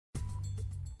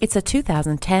It's a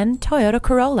 2010 Toyota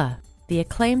Corolla. The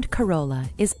acclaimed Corolla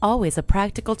is always a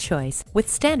practical choice with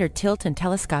standard tilt and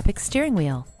telescopic steering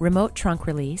wheel, remote trunk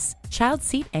release, child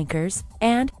seat anchors,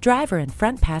 and driver and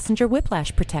front passenger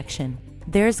whiplash protection.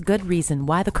 There's good reason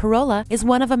why the Corolla is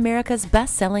one of America's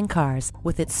best-selling cars,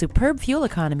 with its superb fuel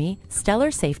economy, stellar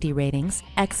safety ratings,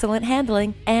 excellent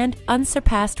handling, and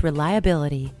unsurpassed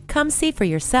reliability. Come see for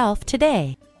yourself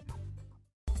today.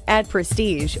 At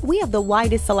Prestige, we have the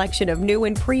widest selection of new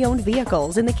and pre-owned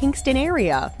vehicles in the Kingston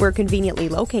area. We're conveniently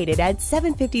located at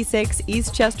 756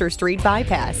 East Chester Street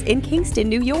Bypass in Kingston,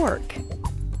 New York.